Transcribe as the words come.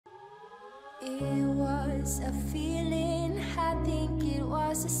It was a feeling, I think it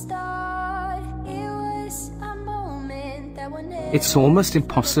was a start. It was a moment that will never. It's almost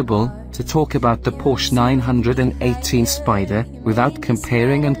impossible to talk about the Porsche 918 Spyder without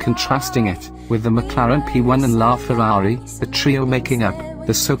comparing and contrasting it with the McLaren P1 and LaFerrari, the trio making up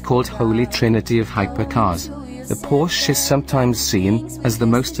the so-called holy trinity of hypercars. The Porsche is sometimes seen as the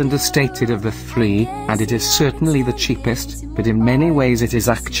most understated of the three, and it is certainly the cheapest, but in many ways it is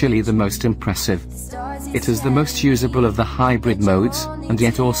actually the most impressive. It is the most usable of the hybrid modes, and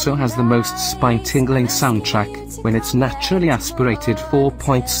yet also has the most spine-tingling soundtrack when its naturally aspirated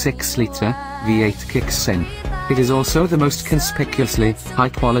 4.6-litre V8 kicks in. It is also the most conspicuously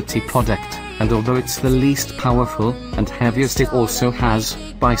high-quality product, and although it's the least powerful and heaviest, it also has,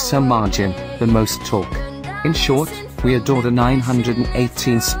 by some margin, the most torque. In short, we adore the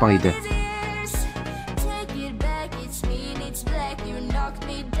 918 Spyder.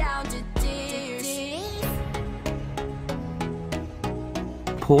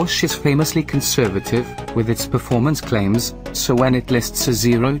 Porsche is famously conservative with its performance claims, so when it lists a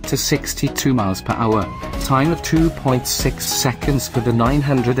 0 to 62 miles per hour time of 2.6 seconds for the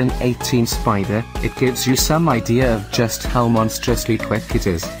 918 Spyder, it gives you some idea of just how monstrously quick it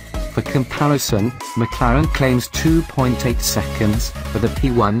is. For comparison, McLaren claims 2.8 seconds for the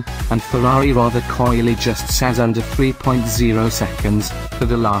P1, and Ferrari rather coyly just says under 3.0 seconds for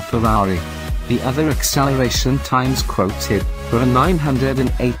the LaFerrari. The other acceleration times quoted for a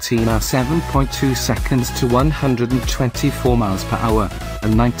 918 are 7.2 seconds to 124 miles per hour,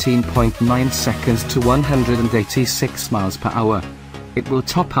 and 19.9 seconds to 186 miles per hour. It will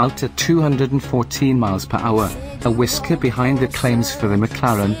top out at 214 miles per hour, a whisker behind the claims for the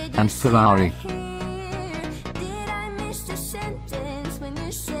McLaren and Ferrari.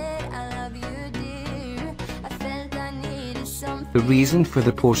 The reason for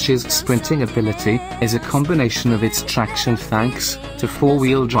the Porsche's sprinting ability is a combination of its traction thanks to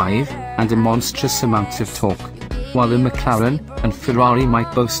four-wheel drive and a monstrous amount of torque. While the McLaren and Ferrari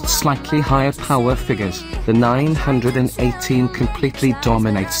might boast slightly higher power figures, the 918 completely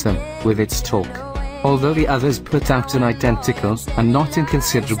dominates them with its torque. Although the others put out an identical and not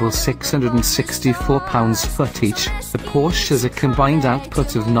inconsiderable 664 pounds-foot each, the Porsche has a combined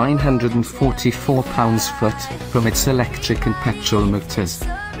output of 944 pounds-foot from its electric and petrol motors.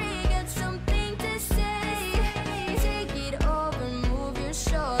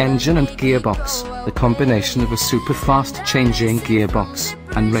 Engine and gearbox. The combination of a super-fast changing gearbox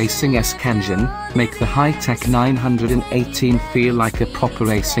and racing-esque engine make the high-tech 918 feel like a proper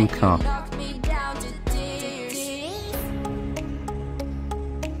racing car.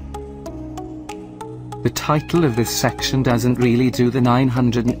 The title of this section doesn't really do the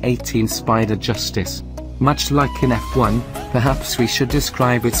 918 Spyder justice. Much like in F1, perhaps we should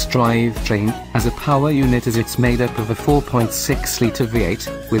describe its drivetrain as a power unit, as it's made up of a 4.6-litre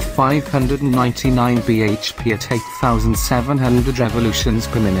V8 with 599 bhp at 8,700 revolutions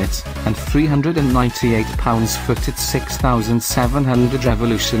per minute and 398 pounds-foot at 6,700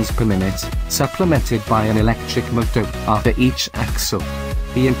 revolutions per minute, supplemented by an electric motor after each axle.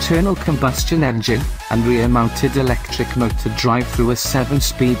 The internal combustion engine and rear-mounted electric motor drive through a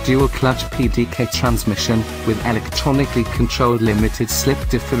 7-speed dual-clutch PDK transmission with electronically controlled limited-slip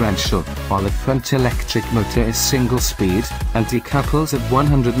differential, while the front electric motor is single-speed and decouples at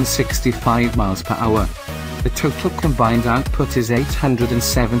 165 miles per hour. The total combined output is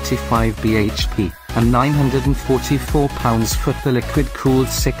 875 bhp and 944 pounds-foot. The liquid-cooled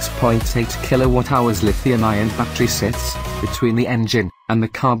 6.8 kWh lithium-ion battery sits between the engine and the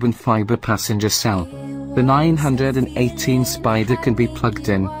carbon fiber passenger cell. The 918 Spyder can be plugged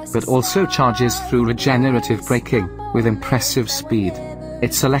in, but also charges through regenerative braking with impressive speed.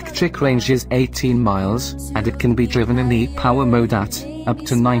 Its electric range is 18 miles, and it can be driven in e-power mode at up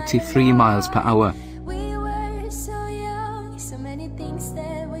to 93 miles per hour.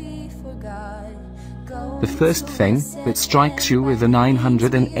 The first thing that strikes you with the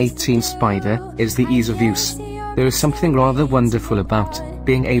 918 Spyder is the ease of use. There is something rather wonderful about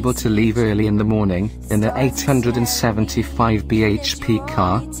being able to leave early in the morning in the 875 bhp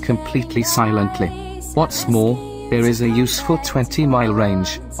car completely silently. What's more, there is a useful 20-mile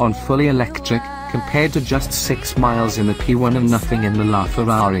range on fully electric compared to just 6 miles in the P1 and nothing in the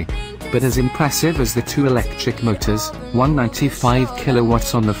LaFerrari. But as impressive as the two electric motors, 195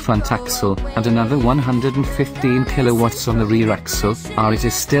 kilowatts on the front axle and another 115 kilowatts on the rear axle, it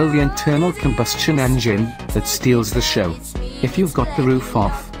is still the internal combustion engine that steals the show. If you've got the roof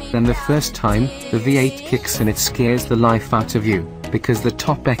off, then the first time the V8 kicks in, it scares the life out of you, because the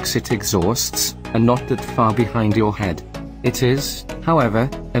top exit exhausts are not that far behind your head. It is, however,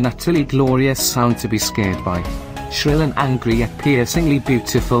 an utterly glorious sound to be scared by. Shrill and angry yet piercingly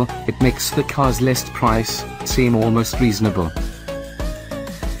beautiful, it makes the car's list price seem almost reasonable.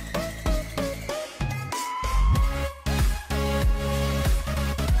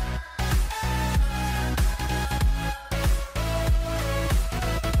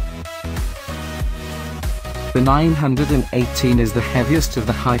 The 918 is the heaviest of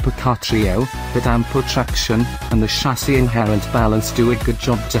the hypercar trio, but ample traction and the chassis inherent balance do a good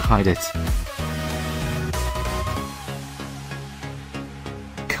job to hide it.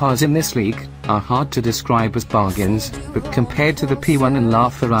 Cars in this league are hard to describe as bargains, but compared to the P1 and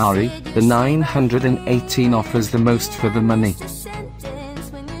LaFerrari, the 918 offers the most for the money.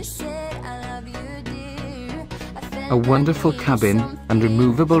 A wonderful cabin and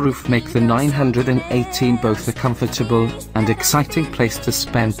removable roof make the 918 both a comfortable and exciting place to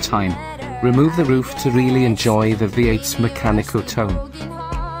spend time. Remove the roof to really enjoy the V8's mechanical tone.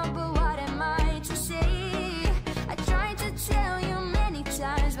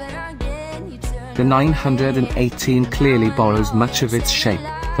 The 918 clearly borrows much of its shape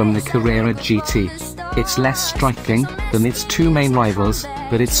from the Carrera GT. It's less striking than its two main rivals,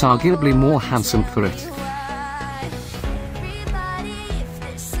 but it's arguably more handsome for it.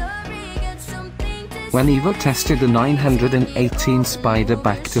 When Evo tested the 918 Spyder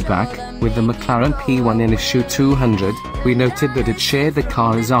back-to-back with the McLaren P1 in issue 200, we noted that it shared the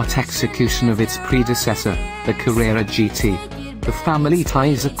car's art execution of its predecessor, the Carrera GT. The family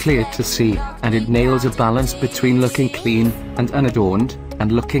ties are clear to see, and it nails a balance between looking clean and unadorned,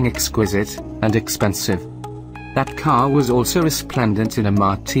 and looking exquisite and expensive. That car was also resplendent in a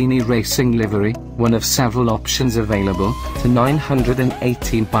Martini racing livery, one of several options available to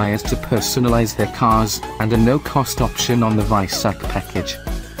 918 buyers to personalize their cars, and a no-cost option on the Visac package.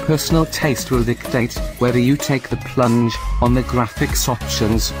 Personal taste will dictate whether you take the plunge. On the graphics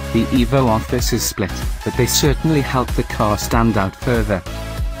options, the Evo office is split, but they certainly help the car stand out further.